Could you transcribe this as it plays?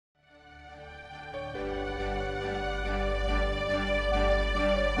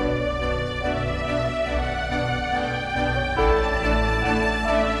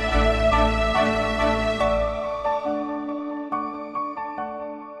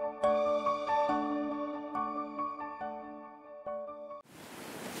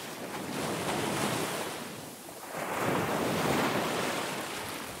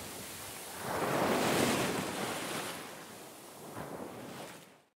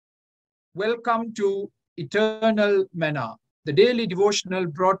Welcome to Eternal Manna, the daily devotional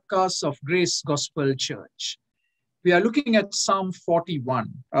broadcast of Grace Gospel Church. We are looking at Psalm 41,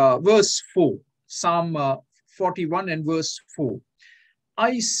 verse 4. Psalm 41 and verse 4.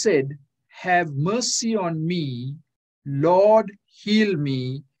 I said, "Have mercy on me, Lord, heal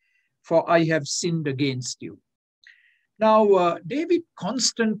me, for I have sinned against you." Now, David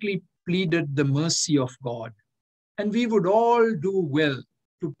constantly pleaded the mercy of God, and we would all do well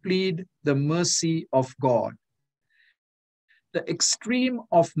to plead the mercy of God. The extreme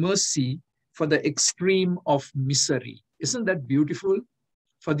of mercy for the extreme of misery. Isn't that beautiful?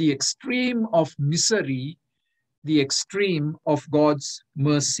 For the extreme of misery, the extreme of God's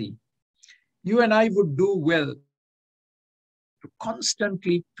mercy. You and I would do well to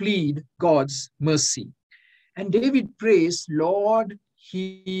constantly plead God's mercy. And David prays, "Lord,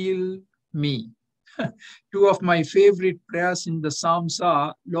 heal me." Two of my favorite prayers in the Psalms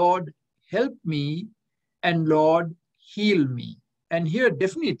are, "Lord, help me," and "Lord, heal me." And here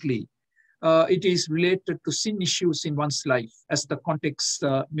definitely it is related to sin issues in one's life, as the context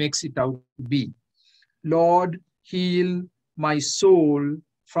makes it out to be. "Lord, heal my soul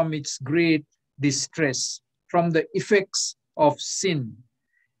from its great distress, from the effects of sin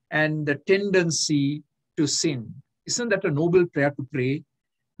and the tendency to sin." Isn't that a noble prayer to pray?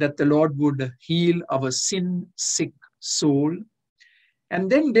 That the Lord would heal our sin-sick soul.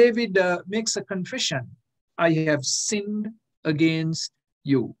 And then David makes a confession. "I have sinned against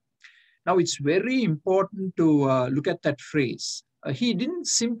you." Now, it's very important to look at that phrase. He didn't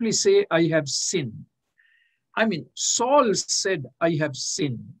simply say, "I have sinned." I mean, Saul said, "I have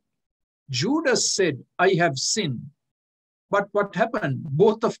sinned." Judas said, "I have sinned." But what happened?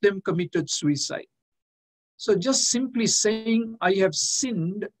 Both of them committed suicide. So just simply saying, "I have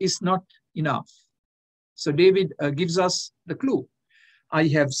sinned," is not enough. So David gives us the clue. "I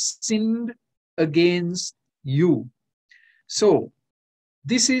have sinned against you." So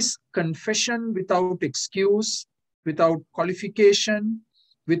this is confession without excuse, without qualification,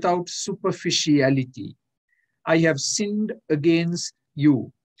 without superficiality. "I have sinned against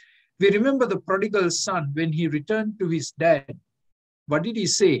you." We remember the prodigal son when he returned to his dad. What did he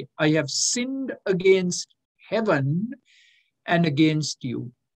say? "I have sinned against heaven and against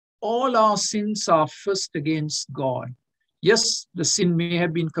you." All our sins are first against God. Yes, the sin may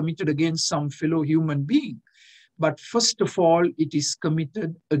have been committed against some fellow human being, but first of all, it is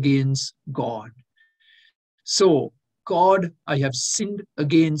committed against God. So, "God, I have sinned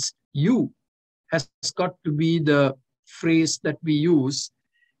against you," has got to be the phrase that we use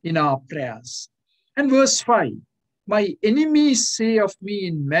in our prayers. And verse 5, "My enemies say of me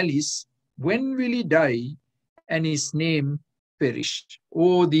in malice, when will he die and his name perish?"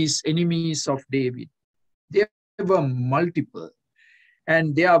 Oh, these enemies of David, they were multiple,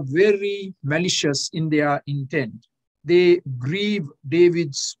 and they are very malicious in their intent. They grieve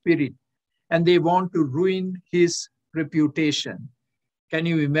David's spirit, and they want to ruin his reputation. Can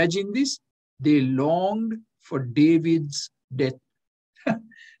you imagine this? They longed for David's death.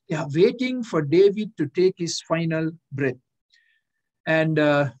 They are waiting for David to take his final breath. And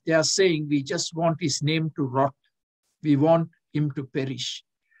they are saying, "We just want his name to rot. We want him to perish."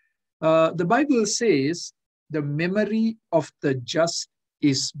 The Bible says, "The memory of the just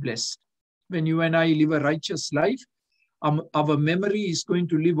is blessed." When you and I live a righteous life, our memory is going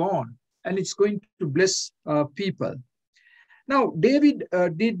to live on, and it's going to bless people. Now, David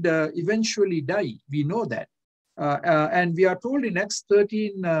did eventually die. We know that. And we are told in Acts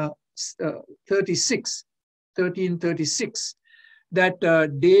 13:36, that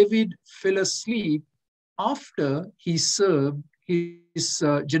David fell asleep after he served his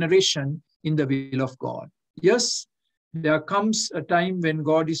generation in the will of God. Yes, there comes a time when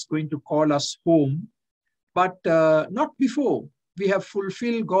God is going to call us home, but not before we have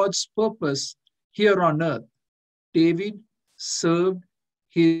fulfilled God's purpose here on earth. David served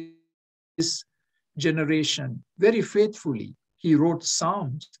his generation very faithfully. He wrote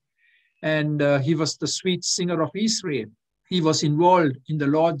Psalms, and he was the sweet singer of Israel. He was involved in the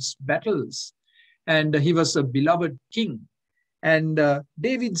Lord's battles, and he was a beloved king. And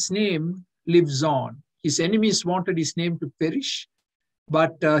David's name lives on. His enemies wanted his name to perish,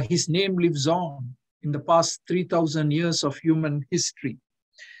 but his name lives on in the past 3,000 years of human history.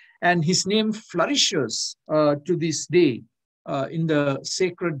 And his name flourishes to this day in the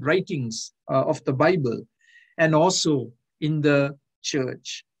sacred writings of the Bible, and also in the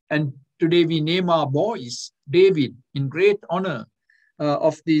church. And today we name our boys David in great honor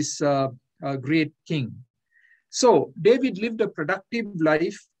of this great king. So David lived a productive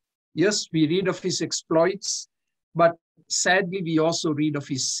life. Yes, we read of his exploits, but sadly, we also read of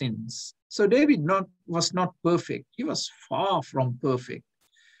his sins. So David was not perfect. He was far from perfect.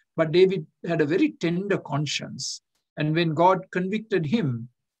 But David had a very tender conscience. And when God convicted him,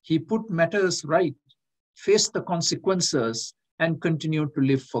 he put matters right, faced the consequences, and continued to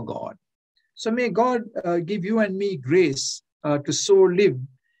live for God. So may God give you and me grace to so live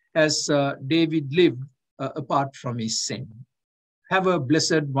as David lived apart from his sin. Have a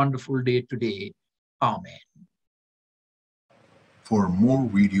blessed, wonderful day today. Amen. For more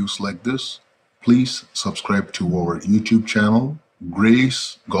videos like this, please subscribe to our YouTube channel,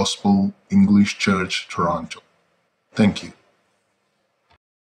 Grace Gospel English Church Toronto. Thank you.